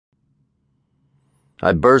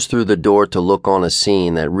I burst through the door to look on a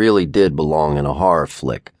scene that really did belong in a horror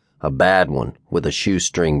flick, a bad one with a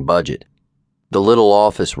shoestring budget. The little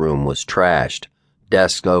office room was trashed,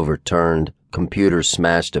 desks overturned, computers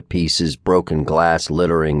smashed to pieces, broken glass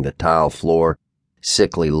littering the tile floor,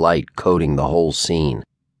 sickly light coating the whole scene.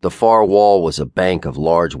 The far wall was a bank of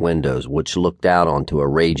large windows which looked out onto a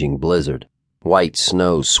raging blizzard, white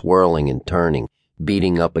snow swirling and turning,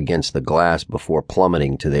 beating up against the glass before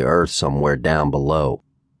plummeting to the earth somewhere down below.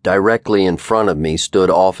 Directly in front of me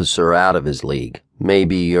stood officer out of his league,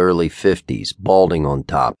 maybe early 50s, balding on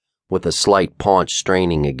top, with a slight paunch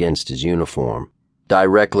straining against his uniform.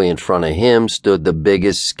 Directly in front of him stood the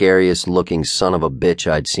biggest, scariest-looking son of a bitch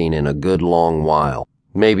I'd seen in a good long while,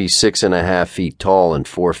 maybe 6.5 feet tall and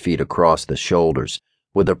 4 feet across the shoulders,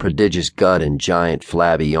 with a prodigious gut and giant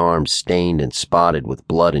flabby arms stained and spotted with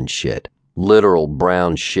blood and shit. Literal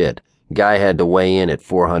brown shit. Guy had to weigh in at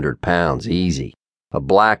 400 pounds, easy. A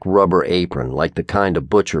black rubber apron, like the kind a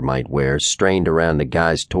butcher might wear, strained around the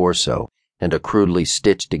guy's torso, and a crudely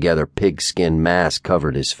stitched-together pigskin mask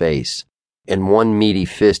covered his face. In one meaty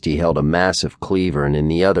fist he held a massive cleaver, and in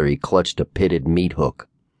the other he clutched a pitted meat hook.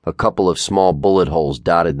 A couple of small bullet holes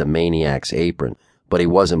dotted the maniac's apron, but he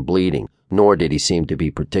wasn't bleeding, nor did he seem to be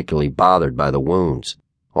particularly bothered by the wounds.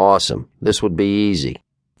 Awesome. This would be easy.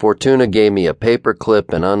 Fortuna gave me a paper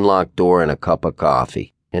clip, an unlocked door, and a cup of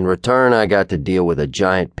coffee. In return, I got to deal with a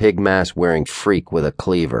giant pig mask-wearing freak with a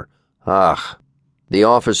cleaver. Ugh. The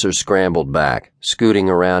officer scrambled back, scooting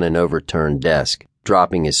around an overturned desk,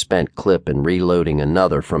 dropping his spent clip and reloading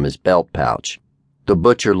another from his belt pouch. The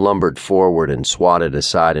butcher lumbered forward and swatted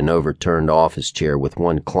aside an overturned office chair with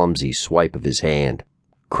one clumsy swipe of his hand.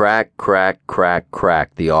 Crack, crack, crack,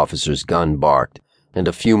 crack, the officer's gun barked, and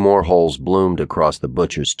a few more holes bloomed across the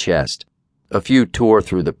butcher's chest. A few tore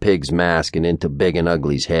through the pig's mask and into Big and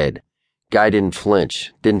Ugly's head. Guy didn't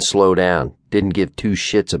flinch, didn't slow down, didn't give two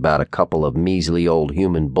shits about a couple of measly old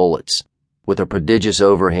human bullets. With a prodigious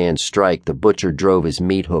overhand strike, the butcher drove his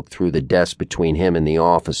meat hook through the desk between him and the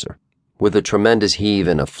officer. With a tremendous heave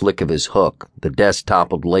and a flick of his hook, the desk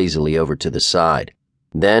toppled lazily over to the side.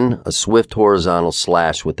 Then, a swift horizontal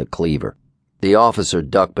slash with the cleaver. The officer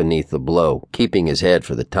ducked beneath the blow, keeping his head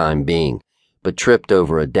for the time being, but tripped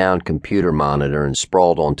over a downed computer monitor and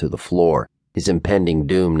sprawled onto the floor, his impending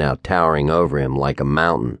doom now towering over him like a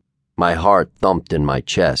mountain. My heart thumped in my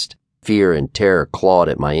chest. Fear and terror clawed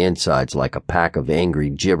at my insides like a pack of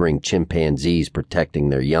angry, gibbering chimpanzees protecting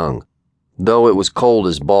their young. Though it was cold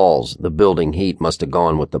as balls, the building heat must have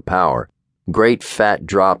gone with the power. Great fat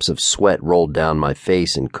drops of sweat rolled down my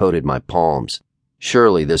face and coated my palms.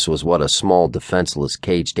 Surely this was what a small, defenseless,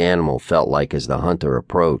 caged animal felt like as the hunter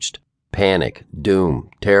approached. Panic, doom,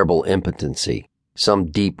 terrible impotency.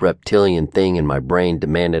 Some deep reptilian thing in my brain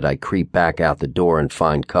demanded I creep back out the door and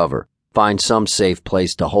find cover. Find some safe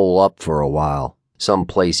place to hole up for a while. Some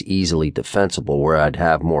place easily defensible where I'd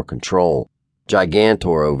have more control.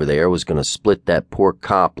 Gigantor over there was going to split that poor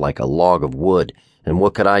cop like a log of wood, and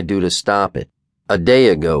what could I do to stop it? A day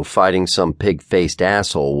ago, fighting some pig-faced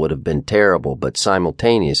asshole would have been terrible, but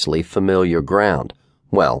simultaneously familiar ground.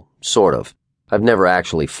 Well, sort of. I've never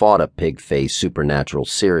actually fought a pig-faced supernatural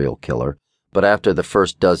serial killer, but after the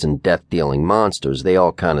first dozen death-dealing monsters, they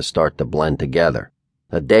all kind of start to blend together.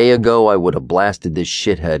 A day ago, I would have blasted this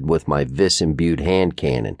shithead with my vis-imbued hand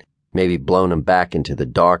cannon, maybe blown him back into the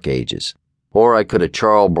Dark Ages. Or I could have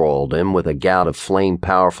charbroiled him with a gout of flame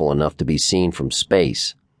powerful enough to be seen from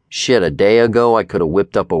space. Shit, a day ago I could have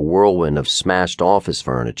whipped up a whirlwind of smashed office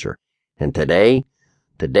furniture. And today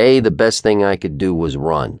the best thing I could do was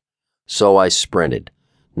run. So I sprinted,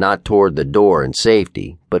 not toward the door and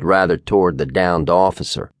safety, but rather toward the downed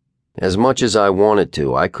officer. As much as I wanted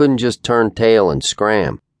to, I couldn't just turn tail and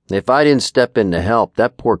scram. If I didn't step in to help,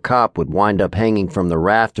 that poor cop would wind up hanging from the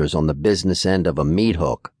rafters on the business end of a meat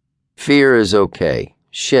hook. Fear is okay.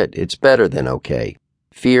 Shit, it's better than okay.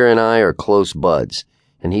 Fear and I are close buds,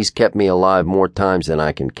 and he's kept me alive more times than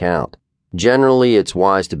I can count. Generally, it's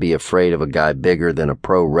wise to be afraid of a guy bigger than a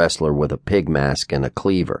pro wrestler with a pig mask and a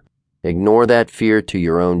cleaver. Ignore that fear to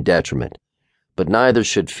your own detriment. But neither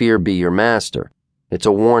should fear be your master. It's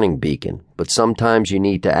a warning beacon, but sometimes you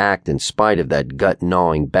need to act in spite of that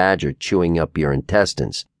gut-gnawing badger chewing up your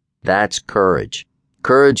intestines. That's courage.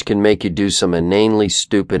 Courage can make you do some inanely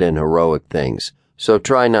stupid and heroic things, so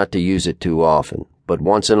try not to use it too often, but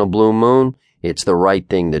once in a blue moon, it's the right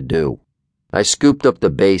thing to do. I scooped up the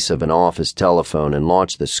base of an office telephone and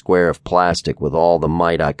launched the square of plastic with all the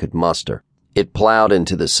might I could muster. It plowed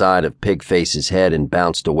into the side of Pigface's head and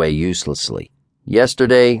bounced away uselessly.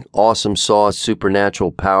 Yesterday, awesome sauce,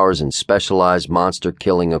 supernatural powers, and specialized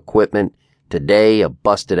monster-killing equipment. Today, a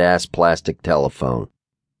busted-ass plastic telephone.